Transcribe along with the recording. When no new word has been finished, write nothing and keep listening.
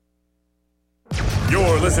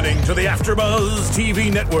You're listening to the AfterBuzz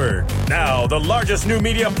TV Network, now the largest new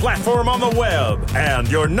media platform on the web, and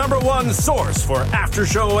your number one source for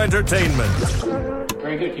after-show entertainment.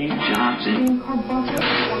 Very good, Keith Johnson.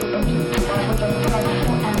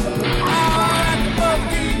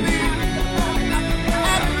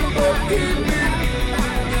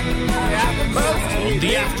 From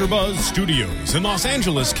the AfterBuzz Studios in Los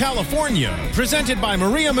Angeles, California, presented by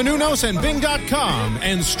Maria Menounos and Bing.com,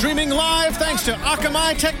 and streaming live thanks to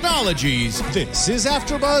Akamai Technologies, this is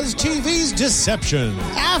AfterBuzz TV's Deception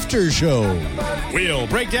After Show. We'll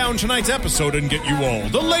break down tonight's episode and get you all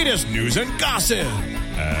the latest news and gossip.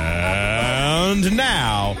 And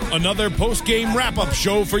now, another post-game wrap-up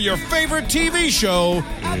show for your favorite TV show.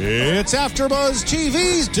 It's AfterBuzz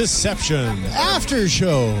TV's Deception After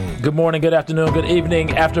Show. Good morning, good afternoon, good evening,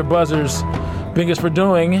 AfterBuzzers. Bing is for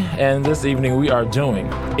doing, and this evening we are doing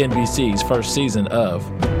NBC's first season of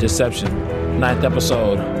Deception, 9th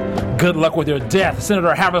episode. Good luck with your death,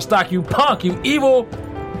 Senator Haverstock, you punk, you evil,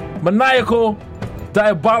 maniacal,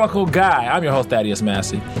 diabolical guy. I'm your host, Thaddeus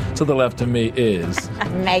Massey. To the left of me is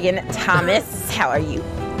Megan Thomas. How are you?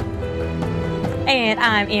 And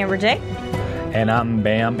I'm Amber J. And I'm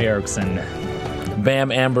Bam Erickson.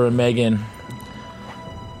 Bam, Amber, and Megan.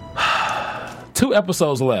 2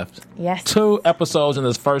 episodes left. Yes. 2 episodes in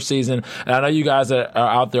this first season. And I know you guys that are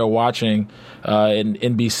out there watching in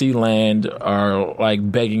NBC land are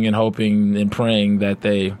like begging and hoping and praying that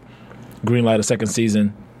they greenlight a second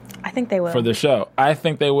season. I think they will. For the show. I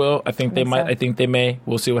think they will. I think they might. so. I think they may.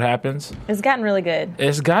 We'll see what happens. It's gotten really good.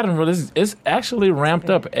 It's gotten really. It's actually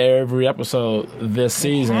ramped up every episode this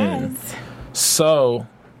season. Yes. So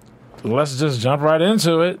let's just jump right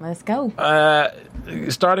into it. Let's go.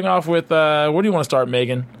 Starting off with, where do you want to start,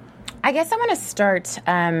 Megan? I guess I want to start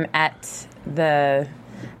at the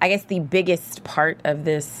biggest part of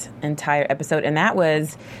this entire episode, and that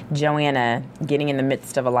was Joanna getting in the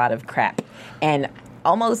midst of a lot of crap and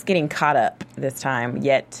almost getting caught up this time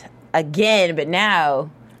yet again, but now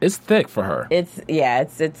It's thick for her.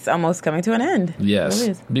 It's almost coming to an end. Yes, It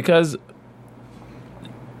really is. because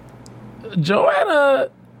Joanna,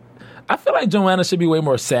 I feel like Joanna should be way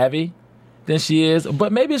more savvy than she is,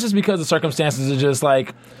 but maybe it's just because the circumstances are just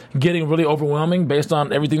like getting really overwhelming based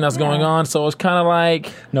on everything that's going on. So it's kind of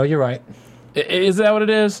like, No, you're right. is that what it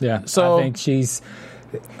is? Yeah. So I think she's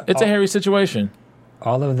it's a hairy situation.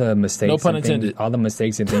 all of the mistakes. No pun and things- intended. all the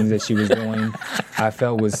mistakes and things that she was doing, I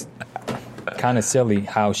felt was kind of silly.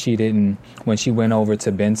 How she didn't when she went over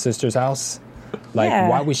to Ben's sister's house. Like, Yeah.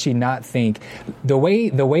 why would she not think the way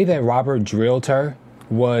that Robert drilled her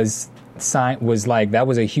was like that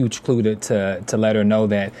was a huge clue to let her know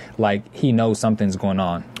that like he knows something's going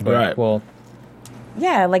on. But, Right. Well,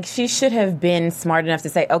 Yeah, like she should have been smart enough to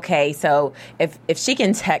say, okay, so if she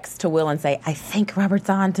can text to Will and say, I think Robert's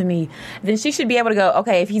on to me, then she should be able to go,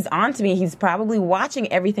 okay, if he's on to me, he's probably watching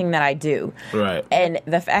everything that I do. Right. And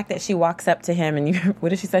the fact that she walks up to him and what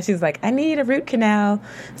did she say? She's like, I need a root canal.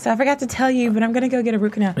 So I forgot to tell you, but I'm going to go get a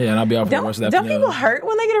root canal. Yeah, and I'll be out for the rest of the Don't afternoon. people hurt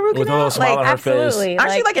when they get a root With a canal? little smile on her face. absolutely.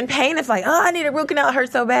 Aren't you like in pain? It's like, oh, I need a root canal. It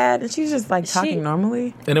hurts so bad. And she's just like talking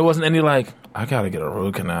normally. And it wasn't any like, I gotta get a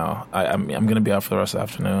root canal. I'm gonna be out for the rest of the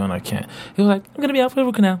afternoon. I can't. He was like, I'm gonna be out for the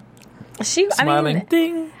root canal. Smiling. I mean,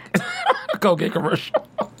 Ding. Go get commercial.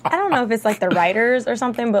 I don't know if it's like the writers or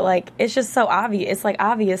something, but like it's just so obvious. It's like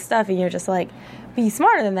obvious stuff, and you're just like, be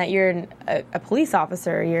smarter than that. You're a police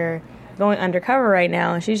officer. You're going undercover right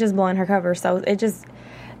now, and she's just blowing her cover. So it just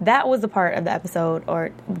that was the part of the episode,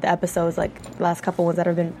 or the episodes like the last couple ones that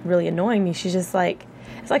have been really annoying me. She's just like,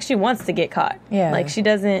 it's like she wants to get caught. Yeah. Like she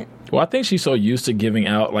doesn't. Well, I think she's so used to giving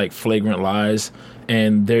out like flagrant lies,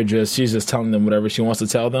 and she's just telling them whatever she wants to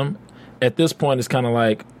tell them. At this point, it's kind of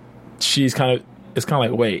like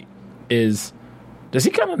wait, does he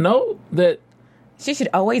kind of know that She should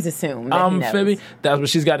always assume that he knows. Phoebe? That's what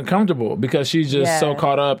she's gotten comfortable because she's just so Yeah.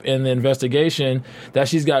 caught up in the investigation that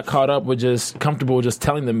she's got caught up with just comfortable with just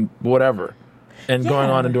telling them whatever and going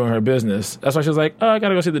Yeah. on and doing her business. That's why she was like, oh, I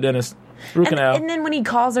gotta go see the dentist. Root canal. And then when he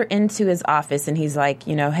calls her into his office and he's like,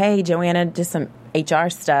 hey, Joanna, just some HR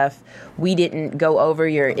stuff. We didn't go over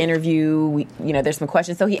your interview. There's some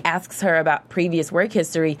questions. So he asks her about previous work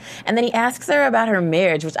history. And then he asks her about her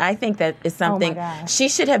marriage, which I think that is something gosh. she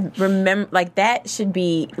should have remembered. Like, that should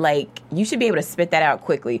be, like, you should be able to spit that out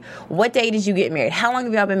quickly. What day did you get married? How long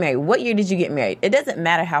have y'all been married? What year did you get married? It doesn't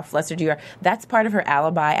matter how flustered you are. That's part of her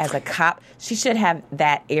alibi as a cop. She should have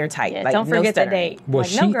that airtight. Yeah, like, don't no forget the stuttering. date. Well,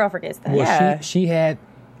 no girl forgets that. Well, Yeah. she had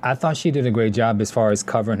I thought she did a great job as far as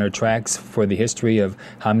covering her tracks for the history of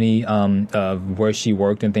how many of where she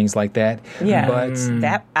worked and things like that. Yeah, but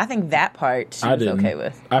that I think that part she was okay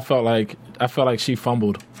with. I felt like she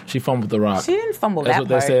fumbled. She fumbled the rock. She didn't fumble That's that what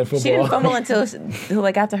part. they say in football. She didn't fumble until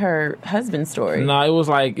they got to her husband's story. No, it was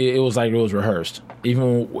like it was rehearsed.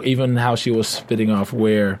 Even how she was spitting off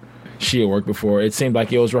where she had worked before, it seemed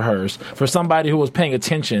like it was rehearsed for somebody who was paying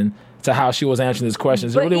attention to how she was answering these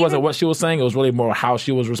questions. It really wasn't what she was saying. It was really more how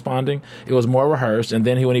she was responding. It was more rehearsed. And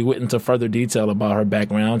then when he went into further detail about her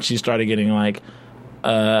background, she started getting like,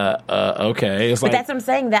 okay. It's But like, that's what I'm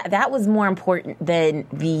saying. That was more important than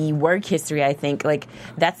the work history, I think. Like,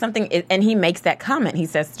 that's something, and he makes that comment. He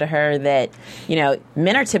says to her that,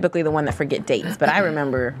 men are typically the one that forget dates, but I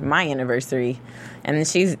remember my anniversary. And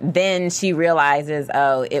then she realizes,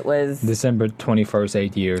 oh, it was December 21st,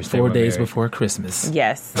 8 years. 4 days before Christmas.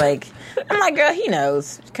 Yes. Like, I'm like, girl, he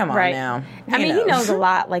knows. Come on Right. now. He knows a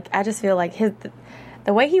lot. Like, I just feel like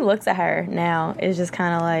the way he looks at her now is just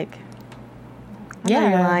kind of like, I'm not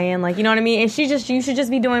even lying. Like, you know what I mean? And you should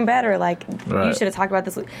just be doing better. Like, Right. you should have talked about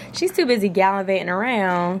this. She's too busy gallivanting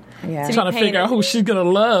around. Yeah. be Trying to figure out who she's going to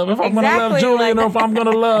love. If I'm going to love Exactly, Julian like- or if I'm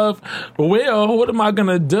going to love Will, what am I going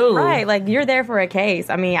to do? Right, like you're there for a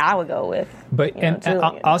case. I mean, I would go with. But and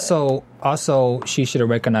Julian, also, she should have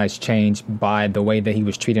recognized change by the way that he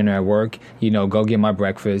was treating her at work. Go get my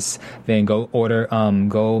breakfast, then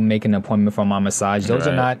go make an appointment for my massage. Those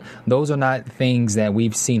are not things that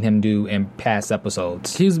we've seen him do in past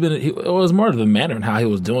episodes. It was more of the manner and how he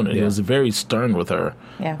was doing it. He was very stern with her,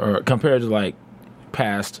 or compared to like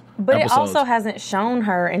past. But episodes. it also hasn't shown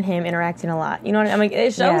her and him interacting a lot. You know what I mean?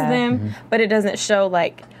 It shows them, but it doesn't show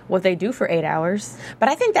like what they do for 8 hours. But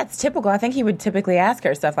I think that's typical. I think he would typically ask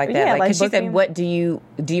her stuff like that. Yeah, Like, 'cause she book said, him. "What do you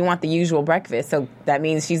want the usual breakfast?" So that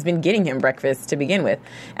means she's been getting him breakfast to begin with.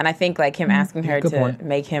 And I think like him asking her Good to point.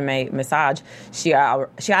 make him a massage, she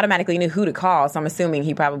automatically knew who to call. So I'm assuming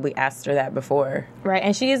he probably asked her that before. Right,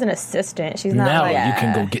 and she is an assistant. She's not Now like you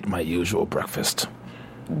can go get my usual breakfast.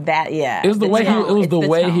 That It was the way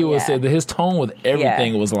he was said. said. His tone with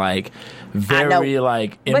everything was like very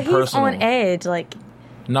like But impersonal. he's on edge. Like,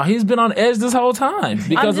 No, he's been on edge this whole time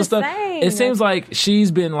because of just stuff. saying, It seems like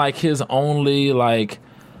she's been like his only like.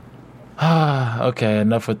 Okay,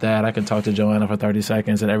 enough with that. I can talk to Joanna for 30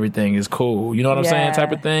 seconds and everything is cool. You know what I'm saying? Yeah.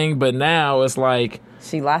 Type of thing. But now it's like,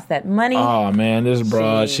 She lost that money. oh man, this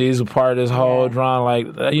broad, she's a part of this whole drama.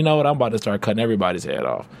 Like, you know what? I'm about to start cutting everybody's head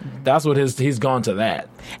off. That's what he's gone to that.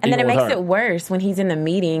 And then it even with makes her. it worse when he's in the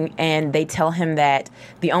meeting and they tell him that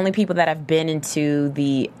the only people that have been into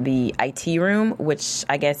the IT room, which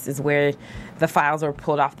I guess is where the files were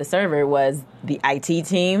pulled off the server, was the IT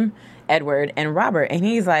team, Edward and Robert. And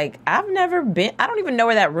he's like, I've never been, I don't even know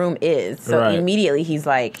where that room is. So Right. immediately he's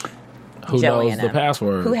like, Who Joey knows and the him.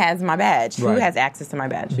 password? Who has my badge? Right. Who has access to my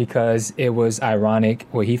badge? Because it was ironic.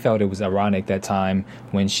 Well, he felt it was ironic that time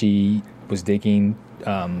when she was digging,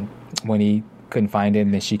 when he couldn't find it,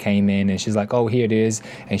 and then she came in and she's like, oh, here it is,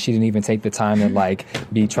 and she didn't even take the time to like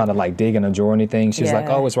be trying to like dig in a drawer or anything. She was like,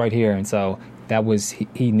 Yeah. oh, it's right here. And so that was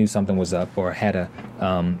he knew something was up or had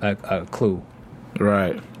a clue.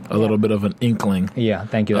 Right. A little bit of an inkling. Yeah,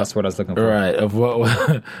 thank you. That's what I was looking for. Right, of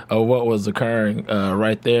what was occurring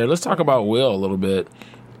right there. Let's talk about Will a little bit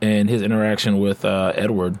and his interaction with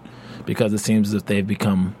Edward, because it seems as if they've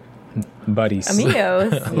become Buddies.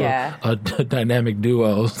 amigos. Yeah. a dynamic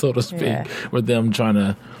duo, so to speak, Yeah. with them trying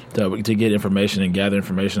to get information and gather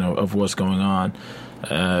information of what's going on.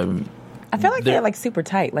 I feel like they're like super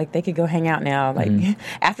tight. Like they could go hang out now. Like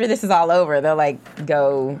after this is all over, they'll like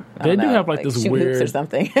go. I They don't do know, have like this shoot hoops weird or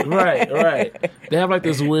something. right. They have like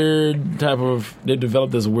this weird type of. They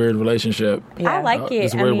developed this weird relationship. Yeah. I like it.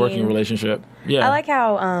 This weird working relationship. Yeah, I like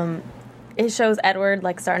how it shows Edward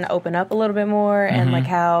like starting to open up a little bit more, and like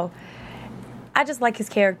how I just like his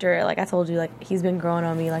character. Like I told you, like he's been growing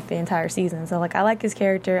on me like the entire season. So like I like his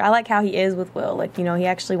character. I like how he is with Will. Like, you know, he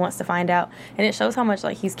actually wants to find out, and it shows how much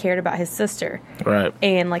like he's cared about his sister, right.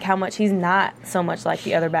 and like how much he's not so much like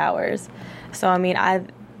the other Bowers. So I mean, him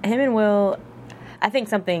and Will, I think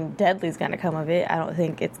something deadly is going to come of it. I don't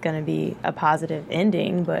think it's going to be a positive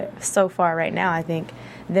ending, but so far right now, I think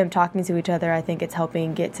them talking to each other, I think it's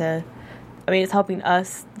helping it's helping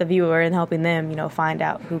us, the viewer, and helping them, you know, find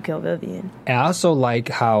out who killed Vivian. And I also like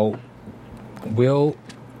how Will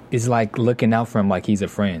is like looking out for him like he's a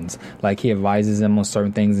friend. Like he advises him on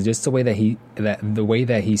certain things, and just the way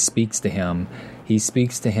that he speaks to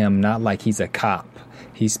him not like he's a cop.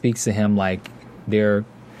 He speaks to him like they're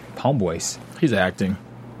homeboys. He's acting.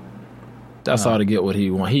 That's all to get what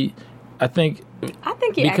he wants. I think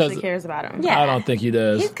he actually cares about him. Yeah. I don't think he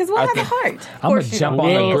does. Because Will has a heart. I'm gonna jump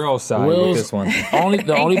on the girl's side with this one.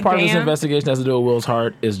 The only part of this Damn. investigation that has to do with Will's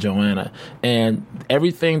heart is Joanna, and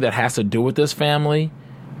everything that has to do with this family,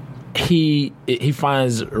 he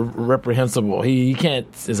finds reprehensible. He can't.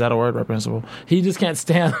 Is that a word? Reprehensible. He just can't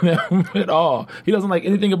stand them at all. He doesn't like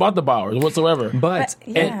anything about the Bowers whatsoever. But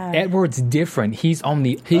Edward's different. He's on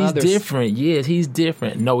the He's other different. Yes, he's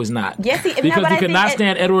different. No, he's not. Yes, because but you I could not think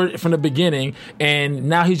stand Edward from the beginning, and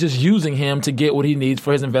now he's just using him to get what he needs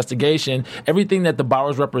for his investigation. Everything that the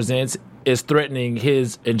Bowers represents is threatening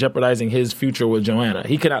his and jeopardizing his future with Joanna.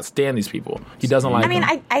 He cannot stand these people. He doesn't like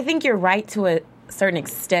them. I think you're right to a certain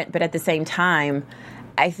extent, but at the same time,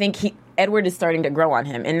 I think Edward is starting to grow on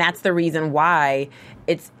him, and that's the reason why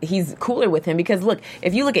he's cooler with him. Because look,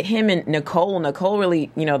 if you look at him and Nicole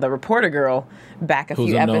really, the reporter girl back a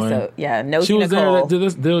few episodes, Nosy she was Nicole. She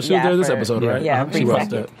was there this episode, right? Yeah, she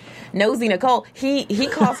watched it. Nosy Nicole, he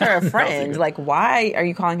calls her a friend. Like, why are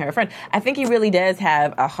you calling her a friend? I think he really does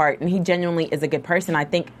have a heart, and he genuinely is a good person. I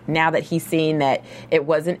think now that he's seen that it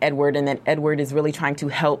wasn't Edward, and that Edward is really trying to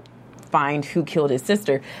help find who killed his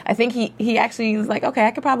sister, I think he actually was like, okay,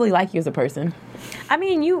 I could probably like you as a person. I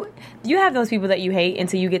mean, you have those people that you hate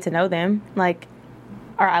until you get to know them, like,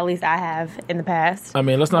 or at least I have in the past. I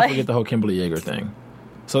mean, let's not forget the whole Kimberly Yeager thing.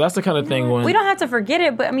 So that's the kind of thing when we don't have to forget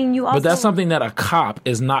it, but I mean, you also. But that's something that a cop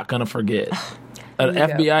is not going to forget. An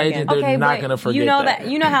FBI agent, they're not going to forget. You know that.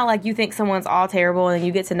 You know how like you think someone's all terrible, and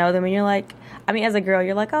you get to know them, and you're like, I mean, as a girl,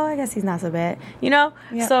 you're like, oh, I guess he's not so bad, Yeah.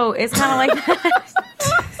 So it's kind of like that.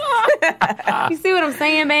 You see what I'm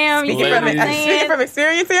saying, Bam? You see what I'm saying? Speaking from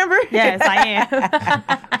experience, Amber? Yes, I am.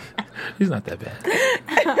 He's not that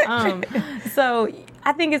bad. So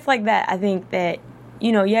I think it's like that. I think that,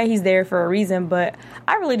 he's there for a reason, but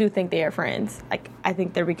I really do think they are friends. Like, I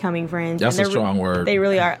think they're becoming friends. That's a strong word. They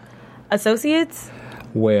really are. Associates?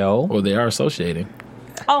 Well, they are associating.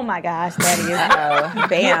 Oh my gosh, that is.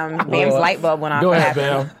 Bam's light bulb went off. Go ahead,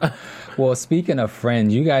 Bam. Well, speaking of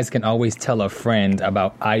friends, you guys can always tell a friend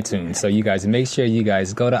about iTunes. So you guys make sure you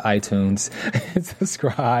guys go to iTunes,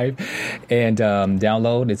 subscribe, and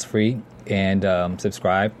download. It's free. And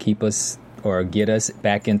subscribe. Keep us or get us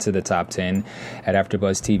back into the top 10 at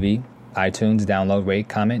AfterBuzz TV. iTunes, download, rate,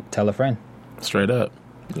 comment, tell a friend. Straight up.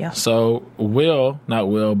 Yeah. So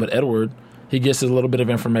Edward, he gets a little bit of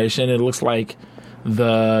information. It looks like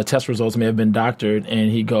the test results may have been doctored,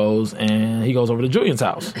 and he goes over to Julian's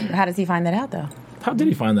house. How does he find that out, though? How did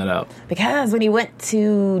he find that out? Because when he went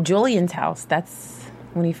to Julian's house, that's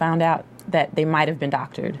when he found out that they might have been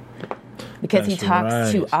doctored. Because he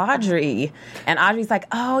talks to Audrey, and Audrey's like,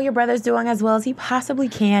 oh, your brother's doing as well as he possibly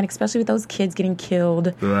can, especially with those kids getting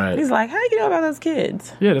killed. Right. He's like, how do you know about those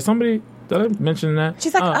kids? Yeah, did I mention that?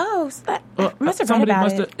 She's like, must have read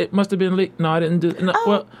about it. It must have been leaked. No, I didn't do.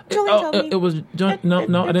 No, Julian told me. It was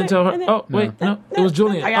no, I didn't tell her. Oh, wait, no, it was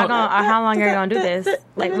Julian. How long are you gonna do this?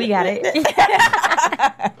 Like, we got it.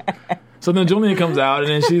 So then Julian comes out, and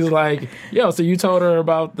then she's like, "Yo, so you told her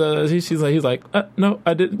about the?" He's like, "No,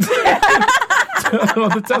 I didn't."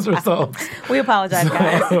 The test results. We apologize,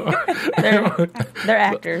 guys. They're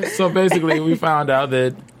actors. So basically, we found out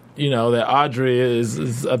that that Audrey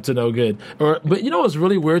is up to no good. But you know what's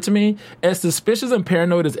really weird to me? As suspicious and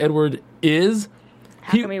paranoid as Edward is,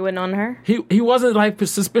 how come he went on her? He wasn't like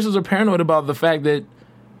suspicious or paranoid about the fact that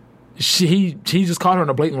he just caught her in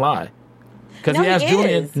a blatant lie. Because he asked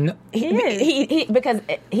Julian. No, he because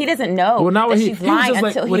he doesn't know that she's lying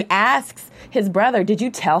until he asks his brother, did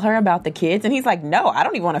you tell her about the kids? And he's like, no, I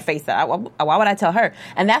don't even want to face that. Why would I tell her?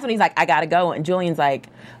 And that's when he's like, I got to go. And Julian's like,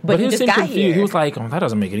 but he just got confused. here. He was like, that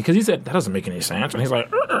doesn't make any, because he said, that doesn't make any sense. And he's like,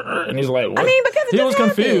 and he's like, what? I mean, because he was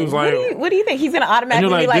confused. Like, what do you think? He's going to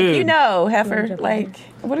automatically be like, dude. Heifer, like,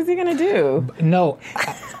 what is he going to do? No.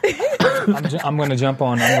 I'm going to jump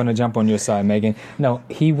on your side, Megan. No,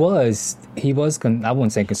 he was I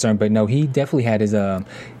wouldn't say concerned, but no, he definitely had his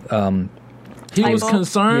he was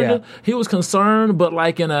concerned. Yeah. He was concerned, but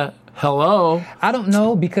like in a hello. I don't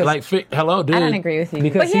know because hello, dude. I don't agree with you.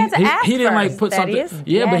 Because he had to ask. He didn't like put something.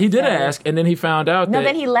 Yeah, but he did ask, and then he found out. No,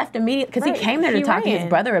 then he left immediately because he came there to talk to his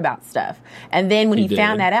brother about stuff. And then when he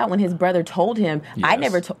found that out, when his brother told him, I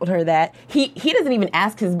never told her that. He doesn't even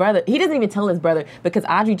ask his brother. He doesn't even tell his brother because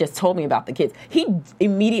Audrey just told me about the kids. He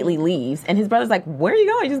immediately leaves, and his brother's like, "Where are you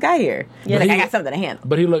going? You just got here." Yeah, I got something to handle.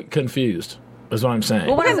 But he looked confused. Is what I'm saying.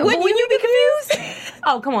 Well, wouldn't you be confused?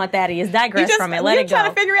 Oh, come on, Thaddeus. Digress from it. Let it go. You're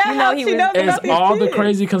trying to figure out how she knows about these all kids. The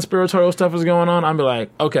crazy conspiratorial stuff is going on. I'm be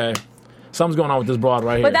like, okay, something's going on with this broad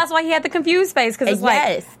right here. But that's why he had the confused face, because it's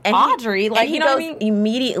like, and Audrey, he goes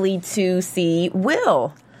immediately to see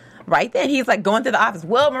Will. right then he's like going to the office.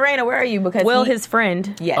 Will Moreno, where are you? Because Will, his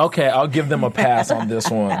friend. Yes. Okay, I'll give them a pass on this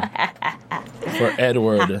one for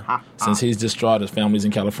Edward, since he's distraught. His family's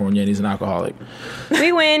in California and he's an alcoholic.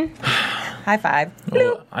 We win. High five.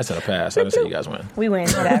 Well, I said a pass. I didn't say you guys win. We win.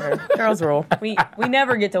 Whatever. Girls rule. We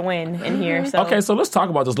never get to win in here. So. Okay, so let's talk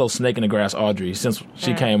about this little snake in the grass, Audrey, since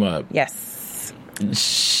she came up. Yes.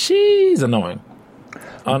 She's annoying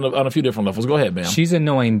on a few different levels. Go ahead, Bam. She's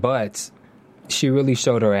annoying, but she really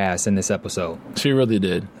showed her ass in this episode. She really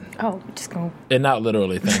did. Oh, just go. And not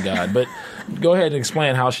literally, thank God. But go ahead and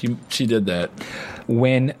explain how she did that.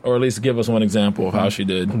 Or at least give us one example of how she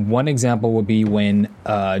did. One example would be when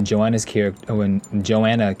Joanna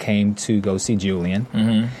came to go see Julian,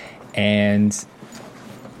 and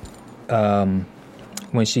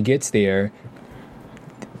when she gets there,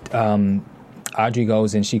 Audrey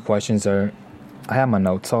goes and she questions her. I have my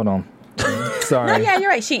notes. Hold on. Sorry. No, yeah, you're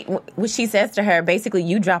right. She says to her, basically,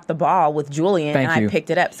 you dropped the ball with Julian, Thank and you. I picked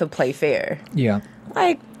it up, so play fair. Yeah.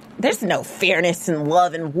 Like, there's no fairness in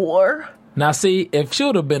love and war. Now, see, if she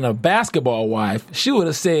would have been a basketball wife, she would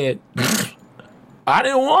have said, I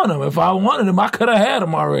didn't want him. If I wanted him, I could have had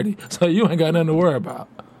him already. So you ain't got nothing to worry about.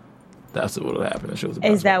 That's what would have happened if she was a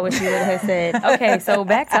basketball Is that what she would have said? Okay, so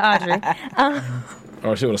back to Audrey.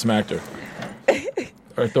 Or she would have smacked her.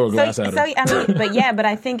 Or throw a glass at her. But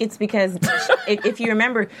I think it's because if you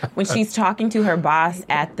remember when she's talking to her boss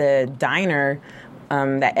at the diner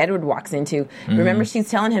that Edward walks into, remember she's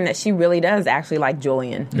telling him that she really does actually like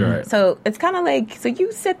Julian. Right. So it's kind of like, so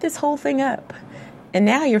you set this whole thing up, and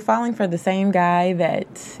now you're falling for the same guy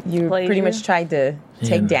that you Played pretty you? much tried to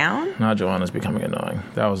take down. Now Joanna's becoming annoying.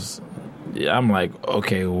 That was... Yeah, I'm like,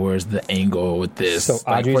 okay, where's the angle with this? So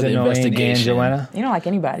Like, Audrey's for the annoying and investigation. Joanna? You don't like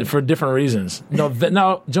anybody. For different reasons.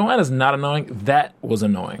 No, Joanna's not annoying. That was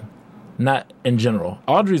annoying. Not in general.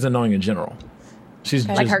 Audrey's annoying in general. She's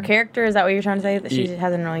Like just, her character, is that what you're trying to say? That she Yeah.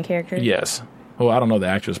 has an annoying character? Yes. Well, I don't know the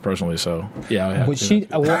actress personally, so yeah. I have But to. she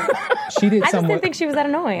did I just didn't somewhat. think she was that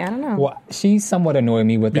annoying. I don't know. Well, she somewhat annoyed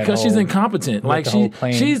me with that because she's whole- incompetent. Like the whole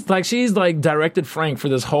plane. she's directed Frank for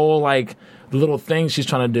this whole like little thing she's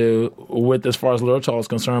trying to do with as far as Lurchall is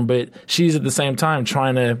concerned, but she's at the same time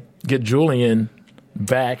trying to get Julian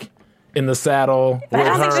back in the saddle But with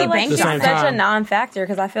I her don't feel at like the she's same such a time. non-factor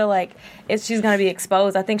because I feel like she's going to be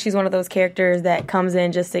exposed. I think she's one of those characters that comes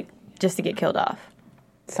in just to get killed off.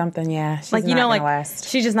 Something, yeah. She's Like, you not know, gonna like last.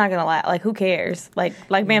 she's just not going to last. Like, who cares? Like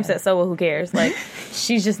Bam said, so what, who cares? Like,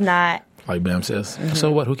 she's just not. Like Bam says.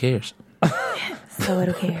 So what? Who cares? So what,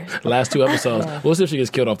 who cares? Last two episodes. We'll see if she gets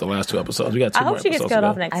killed off the last two episodes. We got two I more hope she gets episodes killed to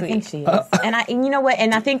off go. next I week. think she is. And you know what?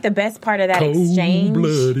 And I think the best part of that exchange.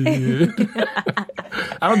 Cold-blooded.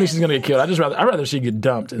 I don't think she's gonna get killed. I'd rather she get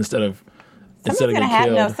dumped instead of Something's gonna get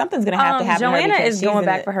happen. killed. No, something's gonna have to happen. to her Joanna because is she's going in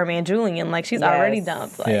back it. for her man Julian. Like, she's Yes. already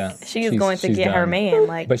dumped. Like, Yeah. she is She's- going to she's get her done. man.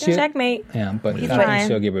 Like, But she- checkmate. Yeah, but He's I think fine.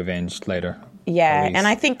 she'll get revenge later. Yeah, At least. and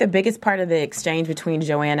I think the biggest part of the exchange between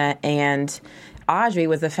Joanna and Audrey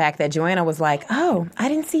was the fact that Joanna was like, "Oh, I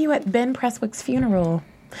didn't see you at Ben Presswick's funeral,"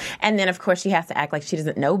 and then of course she has to act like she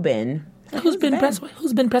doesn't know Ben. Who's been Presswick?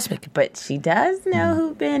 Who's been Presswick? But she does know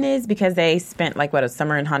who Ben is because they spent a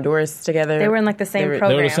summer in Honduras together. They were in like the same They were-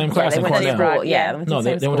 program. They were the same class they in went to Cornell. school. Yeah, No,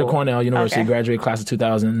 they went to school. Cornell University, Okay. graduated class of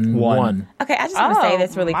 2001. Okay, I just want to say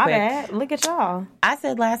this really my quick. bad. Look at y'all. I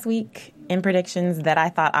said last week in predictions that I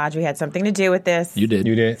thought Audrey had something to do with this. You did.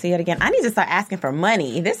 You did. See it again. I need to start asking for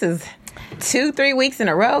money. This is 2-3 weeks in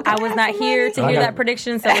a row. I was not here to hear that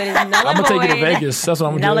prediction, so it is null and I'm gonna take you to void. Vegas. That's what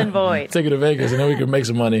I'm gonna Null do. and void. Take you to Vegas, and then we can make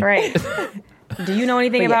some money. Right. Do you know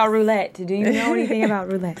anything But about yes. roulette? Do you know anything about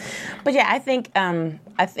roulette? But yeah, I think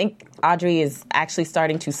Audrey is actually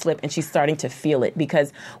starting to slip, and she's starting to feel it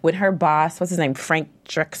because when her boss, what's his name, Frank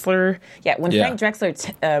Drexler. Yeah, when Yeah. Frank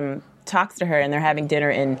Drexler talks to her and they're having dinner,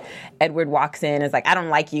 and Edward walks in and is like, "I don't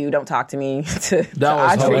like you. Don't talk to me." to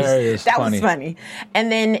was Audrey. hilarious. That Funny. was funny.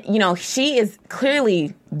 And then she is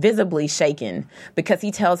clearly visibly shaken because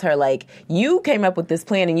he tells her like, "You came up with this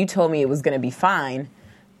plan and you told me it was going to be fine.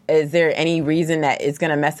 Is there any reason that it's going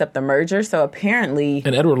to mess up the merger?" So apparently,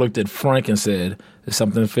 And Edward looked at Frank and said, "There's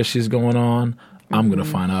something fishy's going on. I'm gonna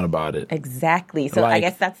find out about it." exactly. So I Like,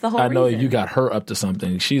 guess that's the whole I know reason. you got her up to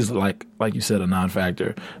something. She's like you said, a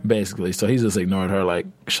non-factor, basically. So he's just ignored her, like,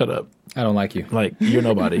 shut up. I don't like you. Like, you're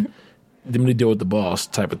nobody. Then we deal with the boss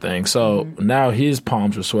type of thing. So now his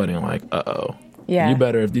palms are sweating like, uh-oh. Yeah. You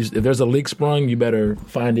better, if there's a leak sprung, you better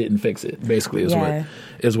find it and fix it, basically, Yeah.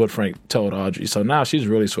 is what Frank told Audrey. So now she's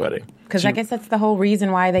really sweating. Because I guess that's the whole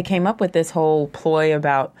reason why they came up with this whole ploy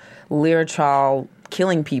about Learchal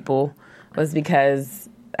killing people was because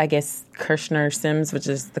I guess Kirshner Sims, which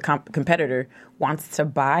is the competitor, wants to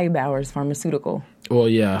buy Bowers Pharmaceutical. Well,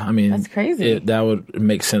 yeah, I mean, that's crazy. That would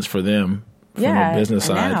make sense for them from a business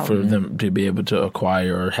side for them to be able to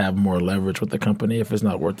acquire or have more leverage with the company if it's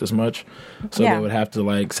not worth as much. So they would have to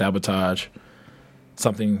like sabotage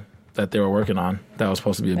something that they were working on that was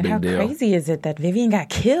supposed to be a big deal. How crazy is it that Vivian got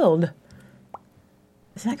killed?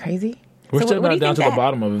 Isn't that crazy? We're still not down to the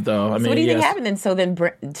bottom of it, though. I mean, what do you think happened then? So then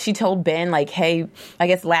she told Ben, like, hey, I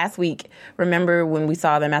guess last week, remember when we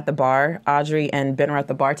saw them at the bar, Audrey and Ben were at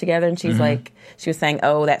the bar together, and she's like, she was saying,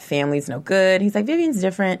 oh, that family's no good. He's like, Vivian's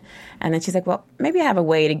different. And then she's like, well, maybe I have a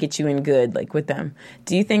way to get you in good, like, with them.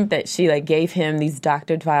 Do you think that she, like, gave him these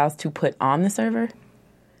doctored files to put on the server?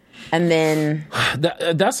 And then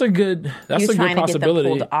that's a good possibility. He was trying to get them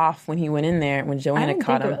pulled off when he went in there, when Joanna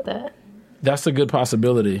caught him. That's a good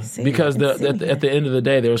possibility because at the end of the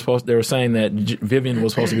day, they were saying that Vivian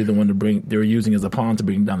was supposed to be the one they were using as a pawn to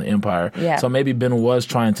bring down the empire. Yeah. So maybe Ben was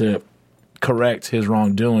trying to correct his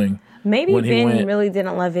wrongdoing. Maybe Ben really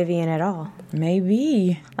didn't love Vivian at all.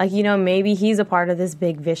 Maybe. Like, maybe he's a part of this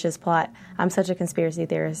big vicious plot. I'm such a conspiracy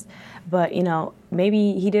theorist. But,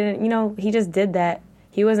 maybe he didn't, he just did that.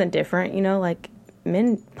 He wasn't different, like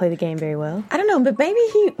men play the game very well. I don't know, but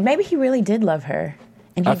maybe he really did love her.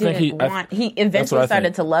 And he eventually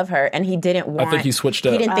started to love her, and he didn't want... I think he switched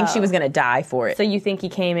up. He didn't think she was going to die for it. So you think he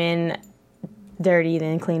came in dirty,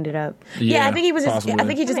 then cleaned it up? Yeah, I think he was possibly. I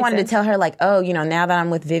think he just wanted to tell her, like, oh, now that I'm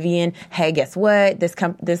with Vivian, hey, guess what? This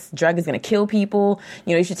drug is going to kill people.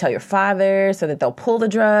 You should tell your father so that they'll pull the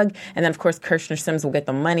drug. And then, of course, Kirshner Sims will get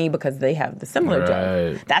the money because they have the similar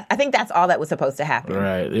drug. I think that's all that was supposed to happen.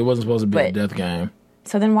 Right. It wasn't supposed to be a death game.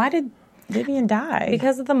 So then why did Vivian die?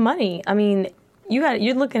 Because of the money. I mean...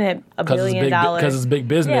 You're looking at $1 billion because it's big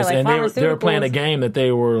business, and they were playing a game that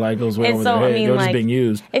they were like it was way over their head. They were just being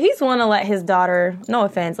used. If he's willing to let his daughter, no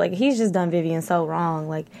offense, like he's just done Vivian so wrong.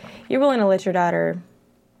 Like you're willing to let your daughter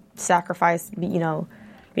sacrifice,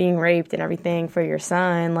 being raped and everything for your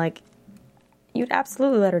son. Like you'd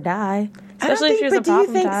absolutely let her die, especially if she was a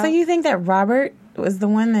problem child. So you think that Robert was the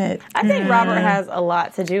one that... I think Robert has a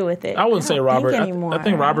lot to do with it. I wouldn't say Robert. I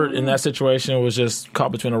think Robert in that situation was just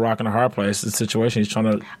caught between a rock and a hard place. The situation he's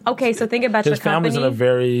trying to... Okay, so think about your company. His family's in a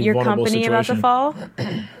very vulnerable situation. Your company about to fall,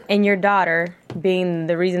 and your daughter being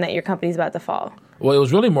the reason that your company's about to fall. Well, it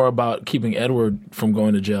was really more about keeping Edward from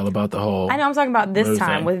going to jail about the whole... I know, I'm talking about this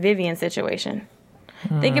time with Vivian's situation.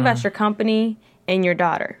 Think about your company and your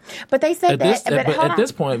daughter. But they said at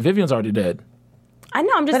this point, Vivian's already dead. I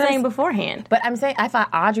know, I'm just saying beforehand. But I'm saying I thought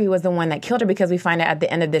Audrey was the one that killed her because we find out at the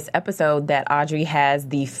end of this episode that Audrey has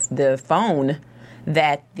the phone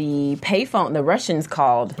that the payphone the Russians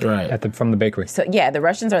called. Right. From the bakery. So, yeah, the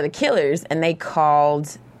Russians are the killers, and they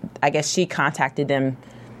called, I guess she contacted them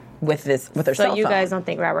with her cell phone. So you guys don't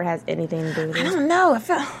think Robert has anything to do with it? I don't know. I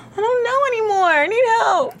don't know anymore. I need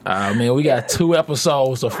help. Man, we got 2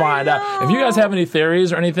 episodes to find out. If you guys have any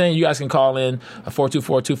theories or anything, you guys can call in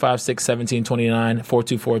 424-256-1729,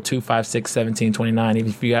 424-256-1729.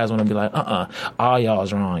 Even if you guys want to be like, all y'all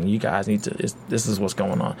is wrong. You guys need to, this is what's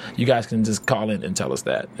going on. You guys can just call in and tell us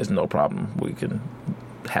that. It's no problem. We can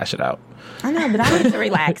hash it out. I know, but I need to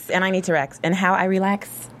relax, and I need to relax. And how I relax,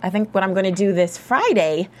 I think what I'm going to do this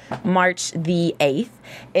Friday, March the 8th,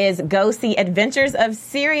 is go see Adventures of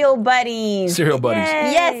Serial Buddies. Serial Buddies.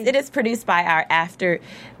 Yay. Yes, it is produced by our After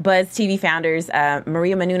Buzz TV founders,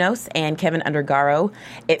 Maria Menounos and Kevin Undergaro.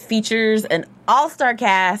 It features an all-star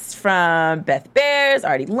cast from Beth Bears,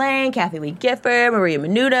 Artie Lang, Kathy Lee Gifford, Maria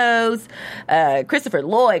Menounos, Christopher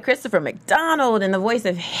Lloyd, Christopher McDonald, and the voice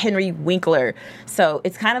of Henry Winkler. So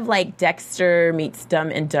it's kind of like Dexter meets Dumb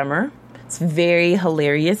and Dumber. It's very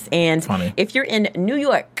hilarious. And funny. If you're in New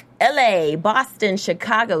York, LA, Boston,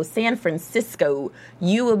 Chicago, San Francisco,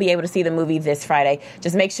 you will be able to see the movie this Friday.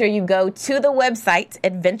 Just make sure you go to the website,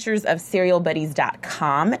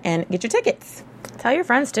 adventuresofserialbuddies.com, and get your tickets. Tell your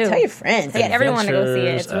friends, too. Tell your friends. Get everyone to go see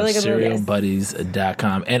it. It's a really good movie.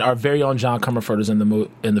 Serialbuddies.com. And our very own John Comerford is in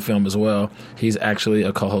the film as well. He's actually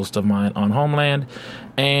a co-host of mine on Homeland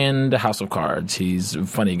and House of Cards. He's a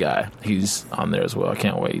funny guy. He's on there as well. I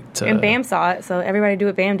can't wait to... And Bam saw it, so everybody do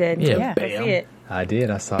what Bam did. Yeah, Bam. Bam. See it. I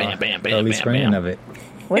did. I saw bam, early screening of it.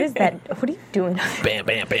 What is that? What are you doing? Bam,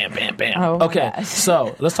 bam, bam, bam, bam. Oh, okay,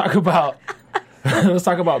 so let's talk about... Let's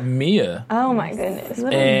talk about Mia. Oh, my goodness.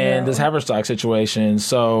 And this Haverstock situation.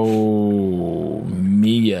 So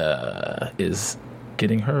Mia is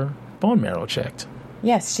getting her bone marrow checked.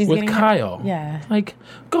 Yes, she's with getting Kyle. Yeah. Like,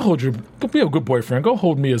 go be a good boyfriend. Go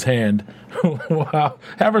hold Mia's hand. Wow.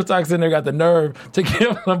 Haverstock's in there got the nerve to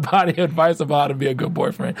give somebody advice about how to be a good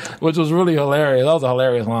boyfriend, which was really hilarious. That was a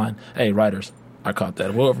hilarious line. Hey, writers, I caught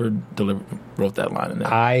that. Whoever wrote that line in there.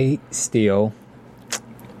 I still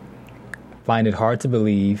find it hard to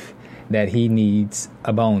believe that he needs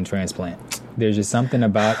a bone transplant. There's just something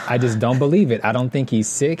about, I just don't believe it. I don't think he's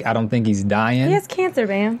sick. I don't think he's dying. He has cancer,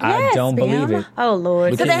 Bam. I don't believe it. Oh,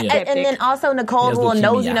 Lord. So that, and then also Nicole, He has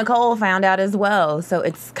Nosy leukemia. Nicole found out as well. So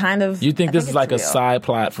it's kind of. You think I this is it's like a real. side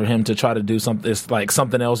plot for him to try to do something? It's like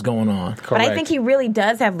something else going on. But I think he really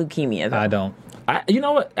does have leukemia, though. I don't. You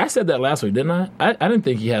know what? I said that last week, didn't I? I didn't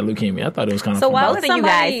think he had leukemia. I thought it was kind of. So why Both would of you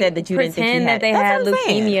somebody guys said that you didn't think he pretend had- that they That's had what I'm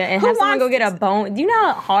saying. leukemia and Who have someone go wants- get a bone? Do you know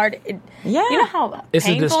how hard? Yeah. You know how It's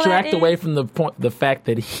to painful distract that away is? from the fact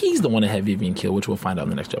that he's the one that had Vivian killed, which we'll find out in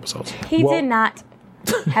the next two episodes. He Well- did not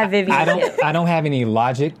have Vivian killed. I don't have any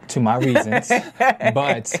logic to my reasons,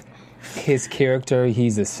 but his character,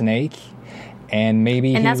 he's a snake, and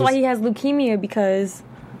maybe And that's was, why he has leukemia, because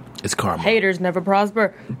It's karma. haters never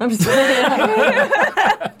prosper. I'm just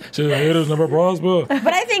Haters never prosper.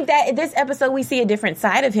 But I think that in this episode we see a different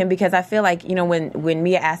side of him, because I feel like, when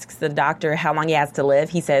Mia asks the doctor how long he has to live,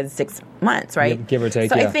 he says 6 months, right? Give or take,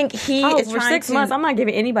 So yeah. I think he Oh, is for trying 6 to. months, I'm not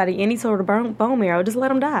giving anybody any sort of bone marrow. Just let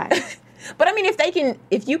them die. But I mean,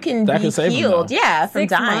 if you can That be can save him, healed, though. yeah, from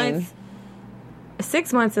 6 dying. months.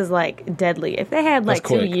 6 months is like deadly. If they had like That's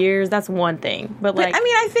 2 quick. years, that's one thing. But But like, I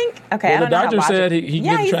mean, I think okay. Well, I the don't know how doctor said logic- he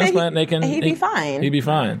Yeah, get a he said transplant. They can. He'd be fine. He'd be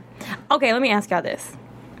fine. okay, let me ask y'all this: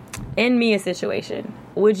 in Mia's situation,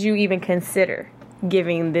 would you even consider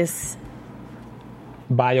giving this?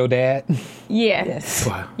 bio dad. Yes,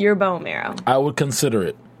 your bone marrow. I would consider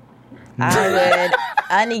it. I would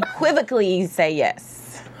unequivocally say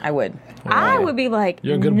yes. I would. I would be like,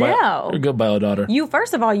 You're a good. no. You're a good bio daughter. You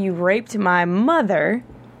first of all, you raped my mother.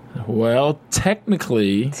 Well,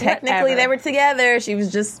 technically, Technically, they were together. She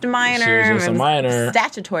was just a minor. She was just a It was minor,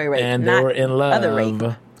 Statutory rape, and they not were in love. Other rape.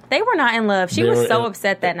 They were not in love. She They was were so in-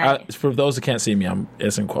 upset that night. For those who can't see me,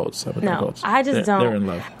 it's in quotes. I put in No, quotes. I just don't. They're in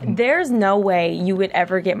love. There's no way you would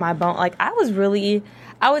ever get my bone. Like, I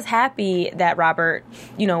was happy that Robert,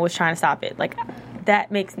 was trying to stop it. Like,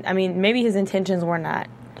 that makes, maybe his intentions were not.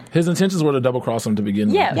 His intentions were to double cross him to begin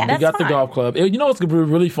with. Yeah, he that's got the fine. golf club. You know what's going to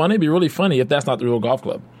be really funny? It'd be really funny if that's not the real golf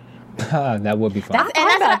club. That would be fun. And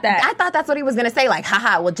that's about what that. I thought that's what he was going to say. Like,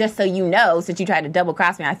 haha, well, just so you know, since you tried to double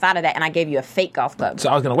cross me, I thought of that and I gave you a fake golf club. So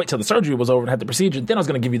I was going to wait till the surgery was over and had the procedure. Then I was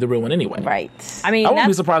going to give you the real one anyway. Right. I mean, I wouldn't be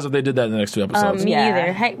that's surprised if they did that in the next two episodes. me Yeah.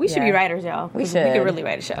 either. Hey, we should be Yeah. writers, y'all. We We should. could really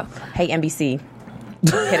write a show. Hey, NBC,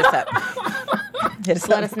 hit us up. Hit us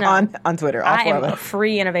Let up us know. on Twitter. All I four of am us.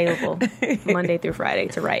 free and available Monday through Friday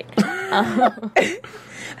to write.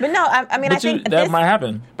 But no, I mean, I think that this, might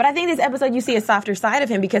happen. But I think this episode you see a softer side of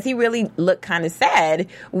him, because he really looked kind of sad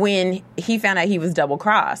when he found out he was double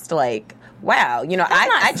crossed. Like, wow, not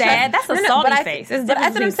sad. That's a salty but face. There's a But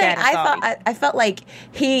that's what I'm difference between saying. sad and salty. I felt like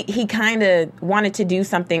he kind of wanted to do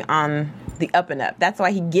something on the up and up. That's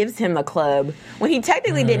why he gives him the club when he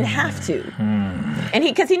technically didn't have to. And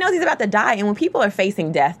because he knows he's about to die, and when people are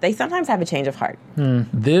facing death, they sometimes have a change of heart.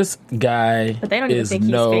 This guy But they don't even is think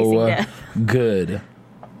he's facing no death. good.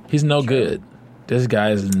 He's no good. This guy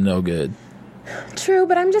is no good. True,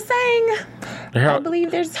 but I'm just saying, I Harold-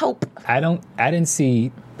 believe there's hope. I didn't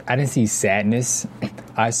see sadness.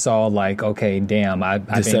 I saw like, okay, damn, I've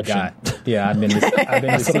been Deception. got. Yeah, I've been That's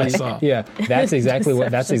what I deceived. saw. Yeah, that's exactly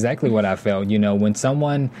what I felt. When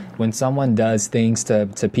someone does things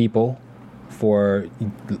to people for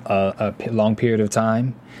long period of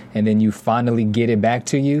time, and then you finally get it back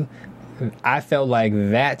to you, I felt like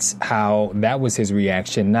that was his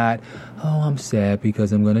reaction. Not, oh, I'm sad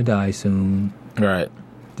because I'm gonna die soon. Right.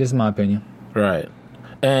 This is my opinion. Right.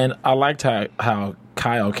 And I liked how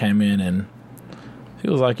Kyle came in and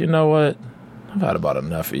he was like, you know what? I've had about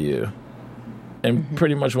enough of you. And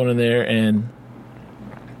pretty much went in there and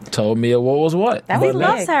told Mia what was what. That He was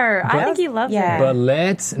loves big. her. I But- think he loves yeah. her. But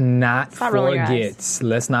let's not Stop rolling your forget.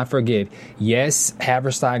 Let's not forget. Yes,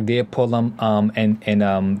 Haverstock did pull him,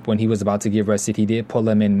 and when he was about to get arrested, he did pull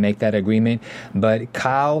him and make that agreement. But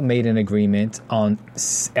Kyle made an agreement on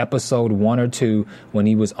episode 1 or 2 when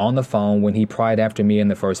he was on the phone when he pried after me in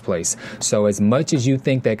the first place. So as much as you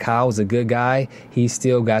think that Kyle's a good guy, he's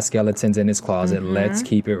still got skeletons in his closet. Let's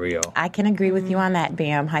keep it real. I can agree with you on that.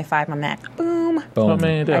 Bam, high five on that. Boom. Boom. I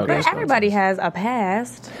mean, they all got But everybody has a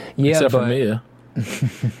past. Yeah, except for but Mia.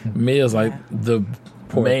 Mia's like the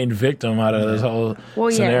main victim out of this whole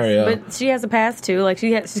scenario. Yes, but she has a past too. Like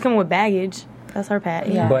she's coming with baggage. That's her past.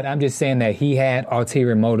 Yeah. But I'm just saying that he had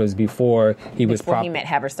ulterior motives before he was Before he met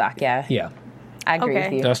Haverstock, yeah. Yeah, I agree Okay.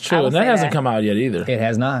 with you. That's I true. will And that say hasn't come out yet either. it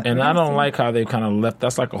has not. And I don't like how they kind of left.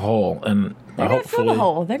 That's like a hole. And They're going to fill hopefully, the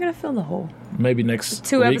hole. They're going to fill the hole. maybe next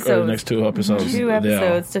 2 week episodes. or the next 2 episodes. 2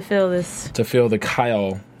 episodes to fill this. To fill the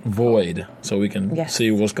Kyle void, so we can Yes. see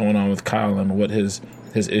what's going on with Kyle and what his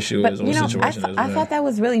issue But is, or you what know, situation is. I with thought him. that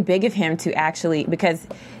was really big of him to actually, because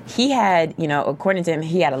he had, you know, according to him,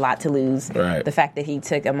 he had a lot to lose. Right. The fact that he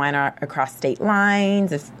took a minor across state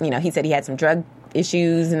lines, you know, he said he had some drug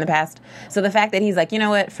issues in the past. So the fact that he's like, you know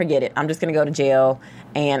what, forget it. I'm just going to go to jail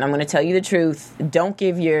and I'm going to tell you the truth. Don't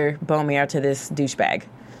give your bone marrow to this douchebag.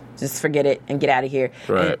 Just forget it and get out of here.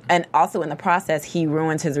 Right. And also in the process, he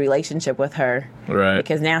ruins his relationship with her. Right.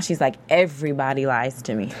 Because now she's like, everybody lies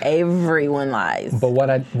to me. Everyone lies. But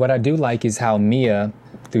what I do like is how Mia,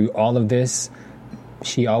 through all of this,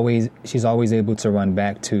 she's always able to run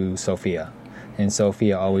back to Sophia, and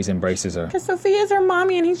Sophia always embraces her. Because Sophia's her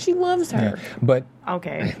mommy and she loves her. But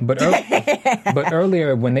Okay. but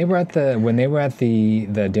earlier when they were at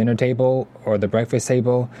the dinner table or the breakfast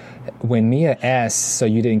table, when Mia asked, "So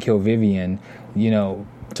you didn't kill Vivian?" You know,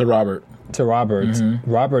 To Robert.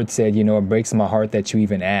 Robert said, "You know, it breaks my heart that you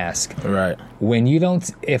even ask." Right. When you don't,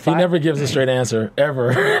 if He I never gives a straight answer,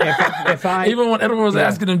 ever. if I Even when everyone was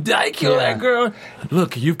asking him, did I kill that girl?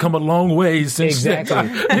 Look, you've come a long way since Exactly.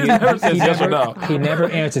 He never says yes or no. He never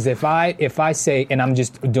answers. If I say, and I'm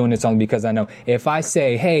just doing this only because I know, if I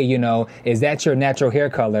say, hey, you know, is that your natural hair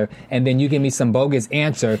color? And then you give me some bogus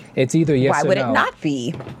answer, it's either yes Why or would no. it not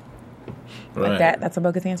be? Right. Like that's a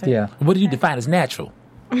bogus answer? Yeah. What do you define as natural?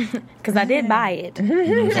 Because I did buy it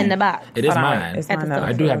in the box. It is Hold on. mine. It's mine, though.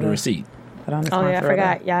 I do have the receipt. Hold on, it's Oh mine yeah, I forever.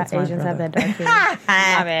 forgot. Y'all It's mine Asians have forever. that dark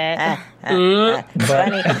hair.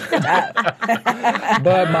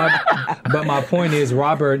 But my point is,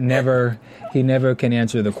 Robert never can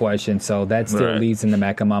answer the question, so that still Right. leaves in the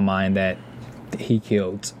back of my mind that he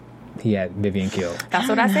had Vivian killed. That's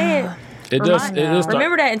what I said. It is.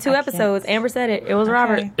 Remember that in 2 episodes, Amber said it. It was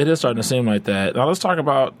Robert. It is starting to seem like that. Now let's talk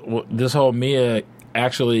about this whole Mia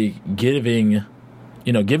actually giving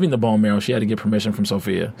the bone marrow. She had to get permission from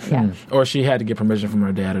Sophia. Yeah. Or she had to get permission from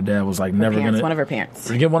her dad. Her dad was like never Parents, gonna one of her parents.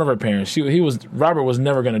 get one of her parents. Robert was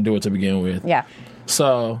never gonna do it to begin with. Yeah.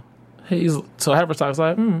 So Haverstock's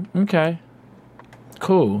like, okay,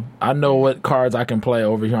 cool. I know what cards I can play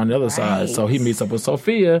over here on the other side. So he meets up with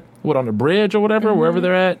Sophia, on the bridge or whatever, wherever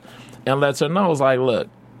they're at, and lets her know, it's like, look,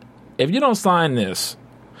 if you don't sign this,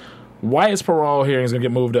 Wyatt's parole hearing is gonna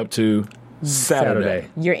get moved up to Saturday.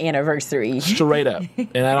 Your anniversary. Straight up.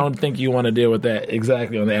 And I don't think you want to deal with that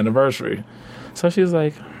exactly on the anniversary. So she's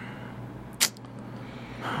like,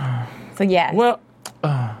 So yeah. well,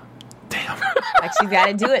 Like she's got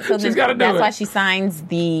to do it. So She's gotta do that's it. why she signs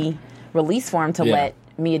the release form to Yeah. let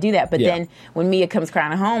Mia do that. But Yeah. then when Mia comes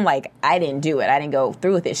crying home, like, I didn't do it. I didn't go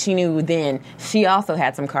through with it. She knew then she also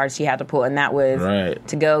had some cards she had to pull, and that was Right.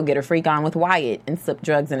 to go get a freak on with Wyatt and slip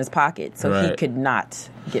drugs in his pocket so he Right. could not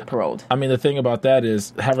get paroled. I mean, the thing about that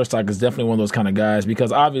is Haverstock is definitely one of those kind of guys,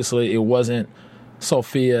 because obviously it wasn't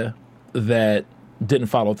Sophia that didn't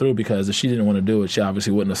follow through, because if she didn't want to do it, she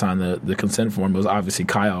obviously wouldn't have signed the consent form. It was obviously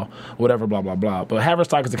Kyle, whatever, blah, blah, blah. But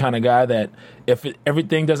Haverstock is the kind of guy that if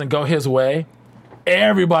everything doesn't go his way,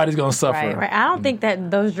 everybody's going to suffer. Right. I don't think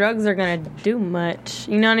that those drugs are gonna do much.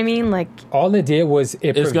 You know what I mean? Like, All it did was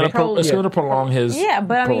It's going to prolong his yeah,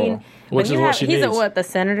 but I parole, mean, which when is you what have, she he's needs. the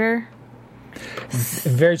senator.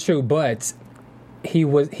 Very true, but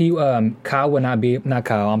Kyle would not be, not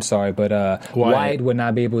Kyle, I'm sorry, but Wyatt would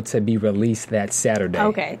not be able to be released that Saturday.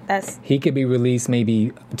 Okay, that's He could be released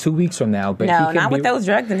maybe 2 weeks from now, but he No, could not be, with those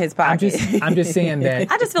drugs in his pocket. I'm just saying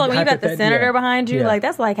that. I just feel like when you got the senator yeah, behind you, yeah. like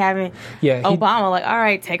that's like having Yeah, he- Obama. Like, all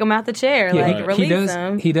right, take him out the chair. Yeah, Like, release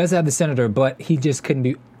him. He does have the senator, but he just couldn't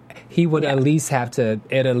be. He would at least have to.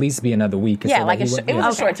 It'd at least be another week. Yeah, so like that he it was yeah.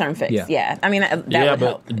 a short-term fix. Yeah. Yeah. I mean, that yeah, would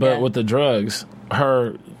help. but Yeah. with the drugs,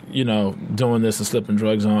 her, doing this and slipping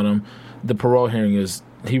drugs on him, the parole hearing is,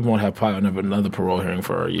 he won't have probably another parole hearing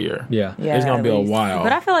for a year. Yeah. Yeah, It's going to at be a least. while.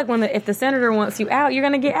 But I feel like if the senator wants you out, you're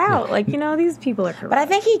gonna get out. Like, these people are corrupt. But I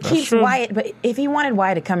think he keeps true. Wyatt. But if he wanted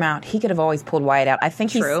Wyatt to come out, he could have always pulled Wyatt out. I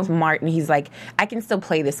think he's True. smart, and he's like, I can still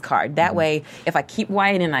play this card. That way, if I keep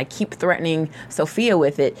Wyatt and I keep threatening Sophia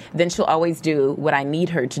with it, then she'll always do what I need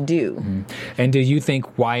her to do. And do you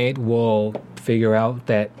think Wyatt will figure out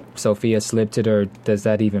that Sophia slipped it, or does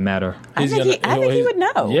that even matter? I think he would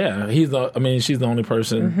know. Yeah, she's the only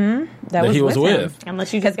person That he was with.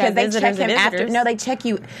 unless you just Because got they visitors check him and after. visitors. No, they check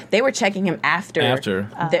you. They were checking him after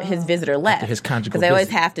his visitor left. his conjugal Because they always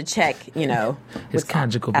visit. have to check, His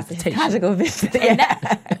conjugal after his visitation. conjugal visit.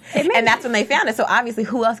 And that's when they found it. So obviously,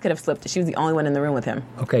 who else could have slipped it? She was the only one in the room with him.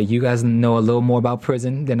 Okay, you guys know a little more about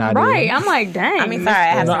prison than I do. Right. I'm like, dang. I mean, sorry, I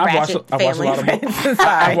have some ratchet family friends.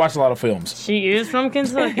 I've watched a lot of films. She is from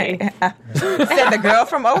Kentucky. Okay. Said the girl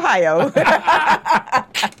from Ohio.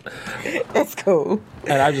 It's cool.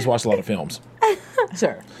 And I just watched a lot of films.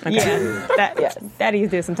 Sure. Okay. Yeah. Yes. Daddy's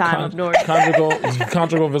did some time up north.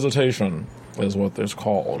 Conjugal visitation is what it's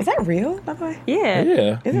called. Is that real, by the way? Yeah.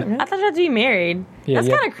 Yeah. Is it real? I thought you had to be married. Yeah, That's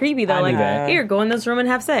yeah. kind of creepy though. I knew Like, that. here, go in this room and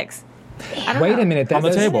have sex. Wait a minute. That On the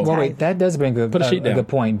does, table. Well, wait, that does bring Put a sheet a down. good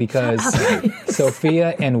point because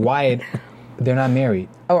Sophia and Wyatt, they're not married.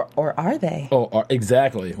 Or are they? Oh,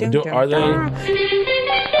 exactly. Dun, dun, Are they?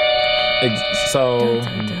 So,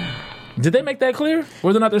 did they make that clear?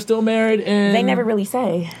 Whether or not they're still married? And They never really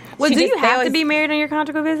say. Well, She do just- you they have to always- be married on your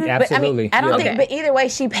conjugal visit? Yeah. But, Absolutely. I don't Yeah. think. But either way,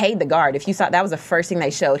 she paid the guard. If you saw, that was the first thing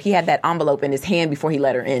they showed. He had that envelope in his hand before he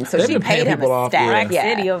let her in. So They've she been paying paid him people a off, stack. yeah.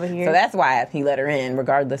 Rack City over here. So that's why he let her in,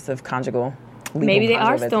 regardless of conjugal. legal Maybe they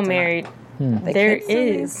conjugal are still visits or not. married. They There could still be.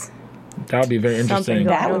 is. That would be very interesting Something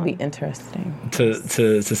going That would on. be interesting.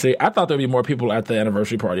 to see. I thought there'd be more people at the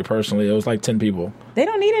anniversary party. Personally, it was like 10 people. They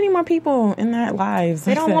don't need any more people in their lives.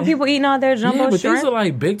 They don't want people eating all their jumbo Yeah, but shrimp. these are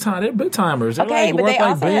like big time. They're big timers. They're Okay, like but worth they like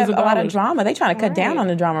also billions have of a lot of dollars. drama. They're trying to cut down on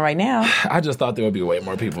the drama right now. I just thought there would be way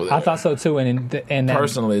more people there. I thought so too. And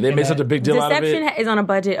Personally, they made such a big deal out of Deception it. is on a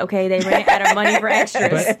budget. Okay, they ran out of money for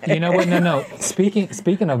extras. But you know what? No.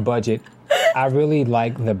 Speaking of budget, I really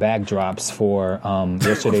like the backdrops for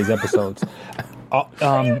yesterday's episodes.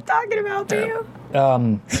 Talking about Bill.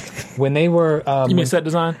 When they were, You mean set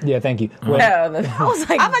design? yeah, thank you. When- I was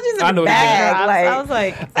like, thought you I said know what you bag. mean. Like, I was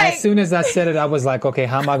like, as soon as I said it, I was like, okay,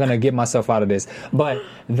 how am I going to get myself out of this? But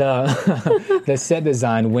the the set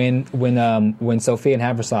design when Sophia and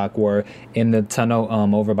Haverstock were in the tunnel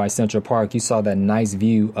over by Central Park, you saw that nice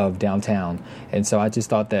view of downtown, and so I just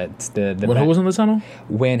thought that Who was in the tunnel?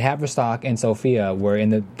 when Haverstock and Sophia were in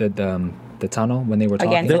the tunnel when they were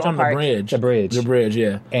talking. Again, They're Central on the Park. bridge. The bridge. The bridge.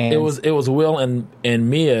 Yeah. And- it was Will and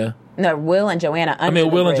Mia. no, Will and Joanna. I mean,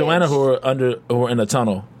 Will and Joanna who were in the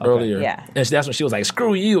tunnel earlier. Yeah. And that's when she was like,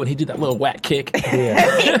 "Screw you," and he did that little whack kick. Yeah.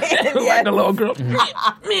 Like the little girl.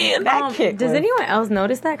 Man, that kick. does was- anyone else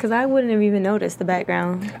notice that? Because I wouldn't have even noticed the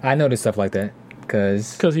background. I noticed stuff like that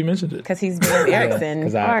because Because he mentioned it. Because he's Bam Erickson.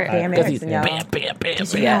 'cause Art. Bam Because he's Erickson, bam, y'all. bam, bam,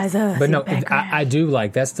 bam. Guys, But no, I do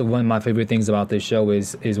like that's the one of my favorite things about this show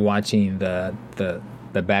is watching the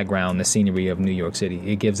background, the scenery of New York City.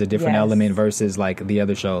 It gives a different Yes. element versus like the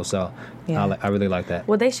other shows. So Yeah. I really like that.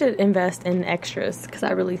 Well, they should invest in extras because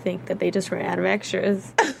I really think that they just ran out of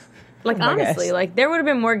extras. Like, my honestly, gosh. like there would have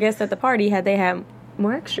been more guests at the party had they had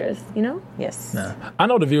more extras, you know? Yes. I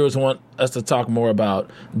know the viewers want us to talk more about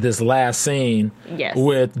this last scene Yes.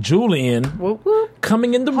 with Julian Whoop, whoop.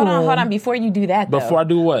 coming in the room. Hold on. Before you do that, though. Before I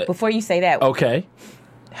do what? Before you say that, Okay.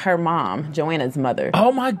 her mom, Joanna's mother.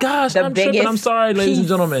 Oh my gosh, the I'm biggest tripping. I'm sorry, ladies and piece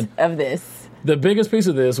gentlemen. of this. The biggest piece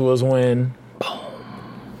of this was when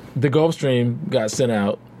the Gulf Stream got sent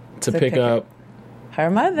out to pick pick up Her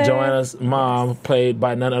mother. Joanna's mom, played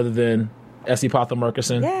by none other than Essie Potham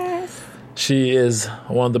Murkison. Yes. She is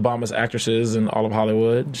one of the bombest actresses in all of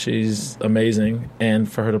Hollywood. She's amazing. And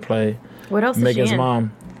for her to play What else is Megan's she in?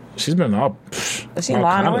 mom, she's been in all, Was she all Law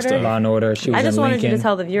and kind of Order? stuff. Law and Order. She was I just in wanted Lincoln. you to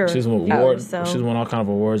tell the viewer. She's won viewers, awards. so- She's won all kind of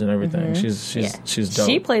awards and everything. She's dope.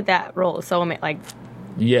 She played that role so like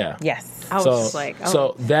Yeah. Yes. I was So, just like, oh.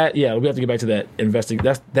 so that we have to get back to that.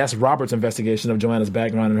 That's Robert's investigation of Joanna's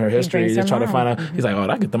background and her history. brings Just her trying to mom. find out. He's like, oh,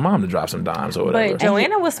 I get the mom to drop some dimes or whatever. But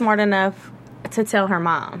Joanna was smart enough to tell her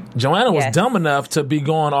mom. Joanna was Yes. dumb enough to be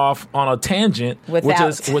going off on a tangent, which Without-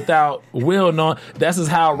 is without Will knowing. This is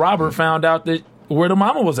how Robert found out that where the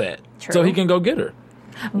mama was at, so True. he can go get her.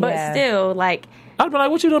 But Yeah. still, like, I'd be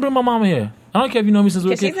like, "What you doing, bring my mama here? I don't care if you know me since we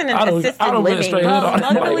were 'Cause she's kids. in an I don't assisted get living. straight Well, head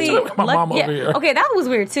on. luckily, Like, my mama over here. okay, that was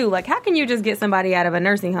weird too. Like, how can you just get somebody out of a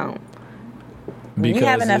nursing home? When you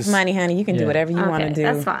have Because enough it's- money, honey, you can do Yeah. whatever you want to Okay, do.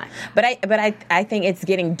 that's fine. But I think it's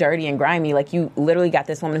getting dirty and grimy. Like, you literally got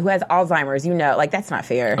this woman who has Alzheimer's. You know, like, that's not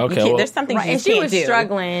fair. You Okay, can't- well- there's something Right, you and just she can't was do.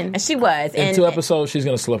 struggling. And she was. In And 2 episodes, she's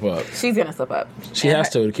gonna slip up. she's gonna slip up. She has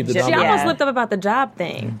to keep the She She dominant. almost Yeah. slipped up about the job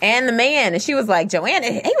thing. And the man, and she was like, Joanna,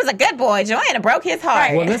 he was a good boy. Joanna broke his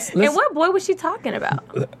heart. Well, let's And what boy was she talking about?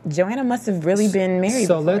 Joanna must have really been married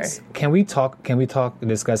So before. can we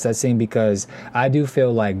discuss that scene, because I do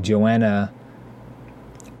feel like Joanna,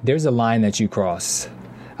 there's a line that you cross.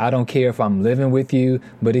 I don't care if I'm living with you,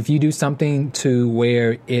 but if you do something to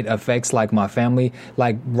where it affects like my family,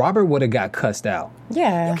 like Robert would have got cussed out.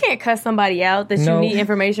 Yeah. You can't cuss somebody out that No. you need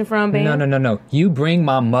information from, Bam. No. You bring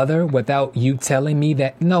my mother without you telling me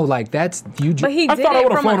that. No, like that's you. But he I did thought I it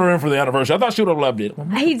would have from flown her a, in for the anniversary. I thought she would have loved it.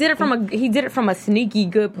 he did it from a sneaky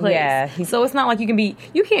good place. Yeah, so it's not like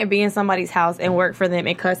you can't be in somebody's house and work for them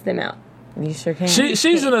and cuss them out. You sure can.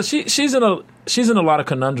 She's in a lot of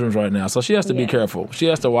conundrums right now, so she has to be careful. She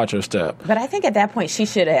has to watch her step. But I think at that point she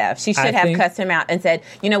should have. She should have cussed him out and said,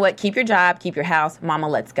 "You know what? Keep your job, keep your house, Mama.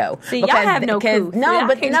 Let's go." See, y'all have no clue.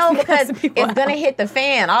 Because it's gonna hit the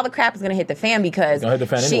fan. All the crap is gonna hit the fan because gonna hit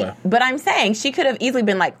the fan anyway. But I'm saying she could have easily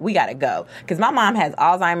been like, "We gotta go," because my mom has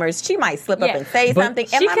Alzheimer's. She might slip up and say something.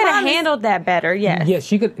 She could have handled that better. Yes. Yeah,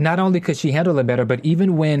 she could. Not only could she handle it better, but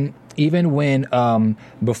even when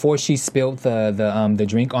before she spilled the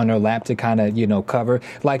drink on her lap to kind of cover,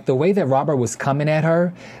 like the way that Robert was coming at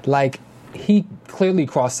her, like he clearly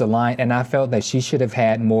crossed the line, and I felt that she should have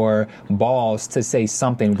had more balls to say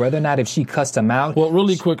something, whether or not if she cussed him out. Well,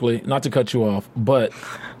 really quickly, not to cut you off, but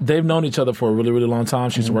they've known each other for a really, really long time.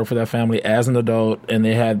 She used to work for that family as an adult, and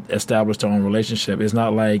they had established their own relationship. It's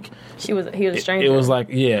not like he was a stranger. It was like,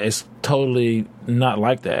 it's totally not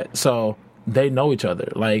like that. So they know each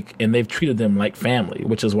other, and they've treated them like family,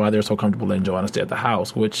 which is why they're so comfortable letting Joanna stay at the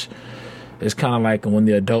house, which is kind of like when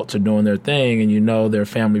the adults are doing their thing and they're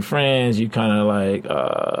family friends, you kind of like,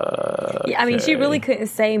 I mean, she really couldn't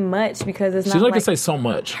say much because it's not she really like could say so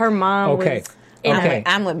much. Her mom was...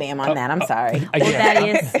 I'm with Bam on that. I'm sorry.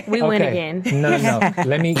 We win again. No.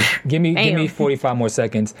 Give me 45 more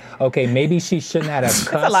seconds. Okay, maybe she should not have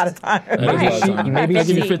cussed. That's a lot of time.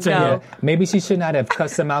 Maybe she should not have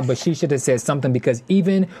cussed him out, but she should have said something, because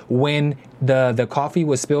even when the coffee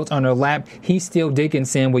was spilled on her lap, he's still digging,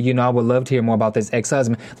 saying, "Well, I would love to hear more about this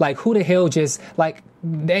ex-husband." Like, who the hell just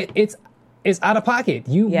it's out of pocket.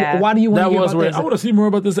 Why do you want to hear about this? I want to see more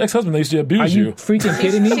about this ex-husband that used to abuse you. Are you freaking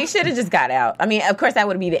kidding me? She should have just got out. I mean, of course, that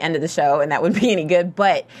would be the end of the show, and that wouldn't be any good.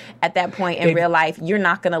 But at that point in real life, you're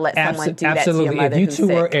not going to let someone do that to your mother who's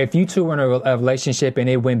sick. If you two were in a relationship and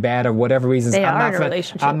it went bad or whatever reasons,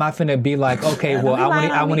 I'm not going to be like, okay, well,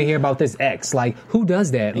 I want to hear about this ex. Like, who does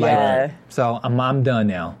that? Like, so I'm done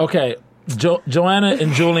now. Okay, Joanna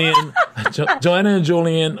and Julian. Joanna and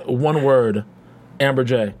Julian. One word. Amber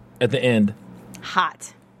J. At the end.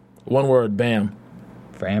 Hot. One word, Bam.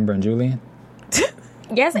 For Amber and Julian?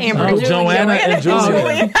 Yes, Amber and Julian. Joanna and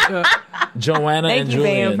Julian. Joanna and Julian. Thank you,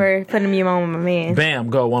 Bam, for putting me on with my man.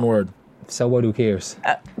 Bam, go, one word. So what, who cares?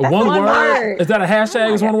 One word? Is that a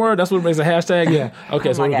hashtag? Is one word? That's what makes a hashtag? Yeah.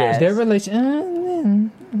 Okay, so who cares? Their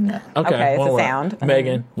relation... Okay, it's one a word. sound.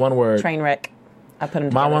 Megan, one word. Train wreck. I put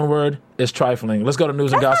them My together. one word is trifling. Let's go to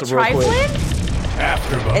news and gossip real quick.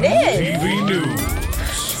 AfterBuzz It is. TV News.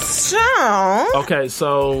 So, Okay,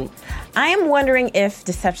 so I am wondering if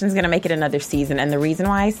Deception's going to make it another season, and the reason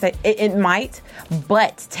why I say it might,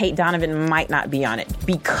 but Tate Donovan might not be on it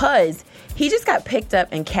because he just got picked up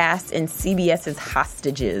and cast in CBS's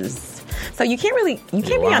Hostages. So you can't be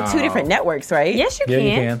on two different networks, right? Yes, you Yeah, can.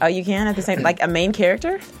 you can. Oh, you can at the same, like a main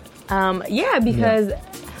character? Because,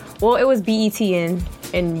 it was BET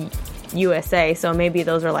in USA, so maybe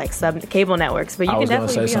those are like sub cable networks. But you I can was going to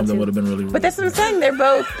definitely say be on something two. would have been really, really But that's what I'm saying. They're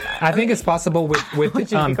both. I think it's possible with you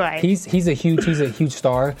be quiet? he's a huge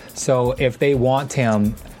star. So if they want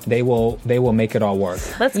him, they will make it all work.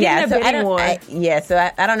 Let's get in a bidding war. I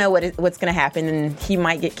don't know what's going to happen, and he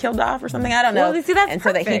might get killed off or something. I don't know. Well, see, that's and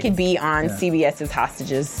so that he perfect. could be on CBS's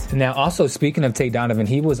Hostages. Now, also speaking of Tate Donovan,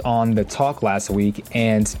 he was on The Talk last week,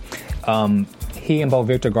 and he and both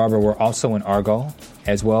Victor Garber were also in Argo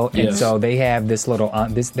as well. And Yes. so they have this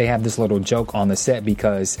little joke on the set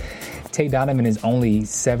because Tate Donovan is only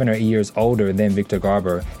 7 or 8 years older than Victor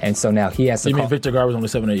Garber, and so now he has to. You mean Victor Garber's only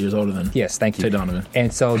 7 or 8 years older than? Yes, thank you. Tate Donovan.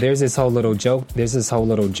 And so there's this whole little joke.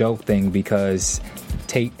 Thing because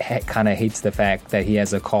Tate kind of hates the fact that he has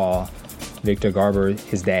to call Victor Garber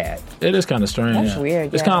his dad. It is kind of strange. That's weird,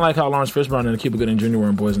 It's yeah. kind of like how Lawrence Fishburne and Cuba Gooding Jr. were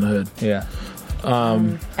in Boys in the Hood. Yeah.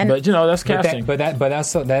 But that's casting.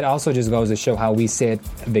 That also just goes to show how we said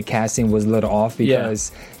the casting was a little off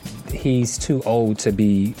because he's too old to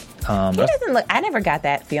be. He doesn't look. I never got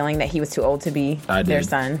that feeling that he was too old to be I their did.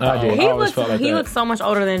 son. I did. I always He felt like that. looks so much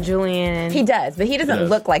older than Julian. And, He does, but he doesn't Yes.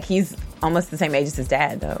 look like he's almost the same age as his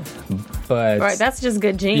dad, though. But right, that's just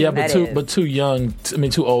good genes. Yeah, That but is. too young.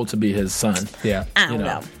 Too old to be his son. yeah. I don't You know.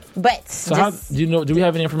 know. But So how do we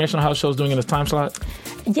have any information on how the show's doing in its time slot?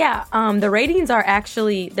 Yeah, the ratings are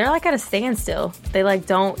actually they're like at a standstill. They like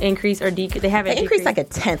don't increase or decrease. They haven't they increased like a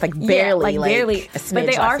tenth, like barely, barely. a smidge But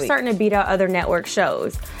they are last week. starting to beat out other network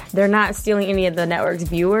shows. They're not stealing any of the network's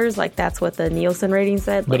viewers. Like that's what the Nielsen rating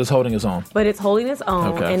said. But it's holding its own. But it's holding its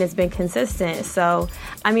own Okay. and it's been consistent. So,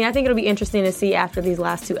 I mean, I think it'll be interesting to see after these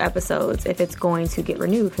last 2 episodes if it's going to get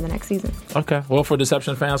renewed for the next season. Okay. Well, for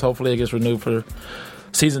Deception fans, hopefully it gets renewed for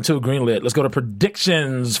season 2, greenlit. Let's go to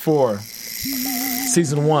predictions for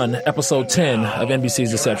season 1, episode 10 of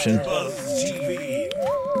NBC's Deception. AfterBuzz TV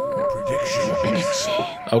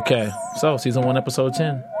prediction. Okay, so season 1, episode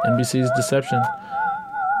 10, NBC's Deception.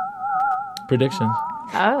 Predictions.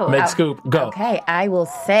 Oh. Meg Scoop, go. Okay, I will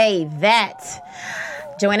say that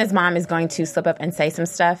Joanna's mom is going to slip up and say some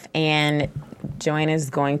stuff, and Joanna's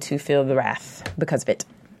going to feel the wrath because of it.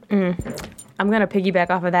 I'm going to piggyback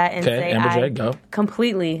off of that and say Amber J, I go.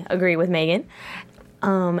 completely agree with Megan.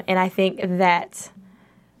 And I think that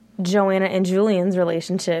Joanna and Julian's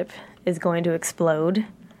relationship is going to explode.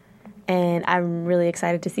 And I'm really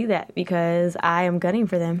excited to see that because I am gunning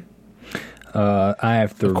for them. I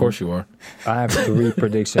have 3. Of course you are. I have 3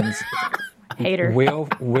 predictions. Hater.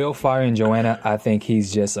 Will firing Joanna. I think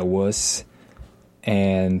he's just a wuss,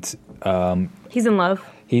 and He's in love.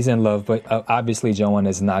 he's in love. But obviously, Joanna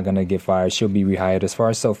is not going to get fired. She'll be rehired. As far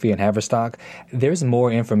as Sophie and Haverstock, there's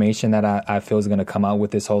more information that I feel is going to come out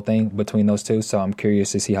with this whole thing between those two. So I'm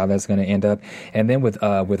curious to see how that's going to end up. And then with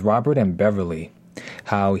Robert and Beverly,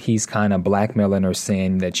 how he's kind of blackmailing her,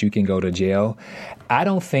 saying that you can go to jail. I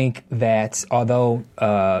don't think that, although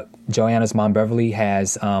Joanna's mom, Beverly,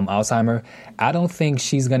 has Alzheimer, I don't think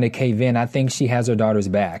she's going to cave in. I think she has her daughter's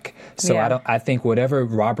back. So Yeah. I think whatever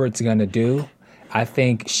Robert's going to do, I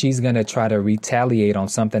think she's going to try to retaliate on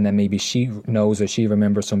something that maybe she knows or she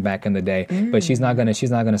remembers from back in the day. But she's not going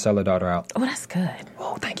to sell her daughter out. Oh, that's good.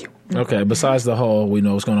 Oh, thank you. Okay, besides the whole, we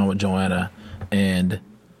know what's going on with Joanna and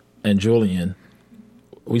Julian.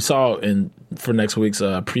 We saw for next week's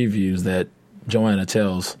previews that Joanna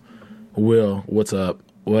tells Will what's up,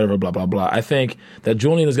 whatever, blah, blah, blah. I think that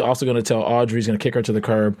Julian is also going to tell Audrey, he's going to kick her to the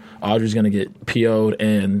curb. Audrey's going to get PO'd,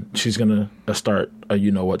 and she's going to start a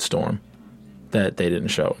you-know-what storm that they didn't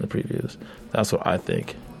show in the previews. That's what I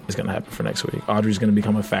think is going to happen for next week. Audrey's going to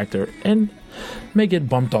become a factor and may get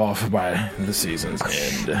bumped off by the season's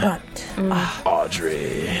end.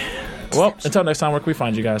 Audrey. Well, until next time, where can we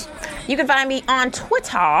find you guys? You can find me on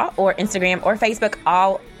Twitter or Instagram or Facebook,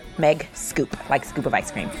 all Meg Scoop, like scoop of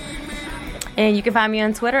ice cream. And you can find me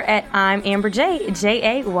on Twitter at I'm Amber J,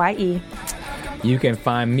 Jaye. You can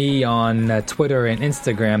find me on Twitter and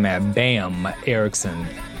Instagram at Bam Erickson.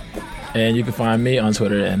 And you can find me on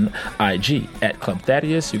Twitter and IG at Club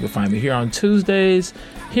Thaddeus. You can find me here on Tuesdays,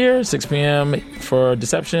 here 6 p.m. for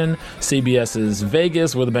Deception. CBS's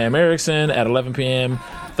Vegas with Bam Erickson at 11 p.m.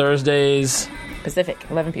 Thursdays. Pacific,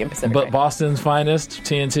 11 p.m. Pacific. But right? Boston's Finest,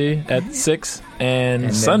 TNT, at 6.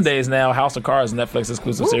 And Sundays now, House of Cards, Netflix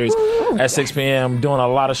exclusive series at 6 p.m. Doing a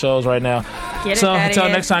lot of shows right now. Get it, so Thaddeus.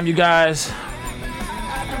 until next time, you guys.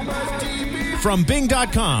 From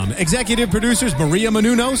Bing.com, executive producers Maria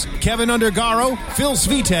Menounos, Kevin Undergaro, Phil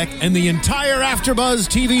Svitek, and the entire AfterBuzz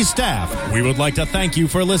TV staff, we would like to thank you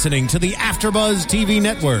for listening to the AfterBuzz TV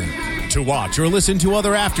network. To watch or listen to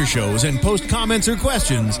other after shows and post comments or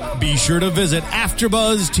questions, be sure to visit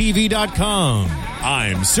AfterBuzzTV.com.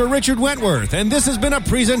 I'm Sir Richard Wentworth, and this has been a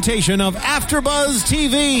presentation of AfterBuzz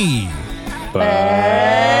TV.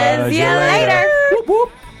 See you later.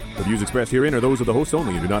 The views expressed herein are those of the hosts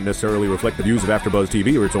only and do not necessarily reflect the views of AfterBuzz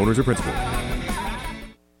TV or its owners or principals.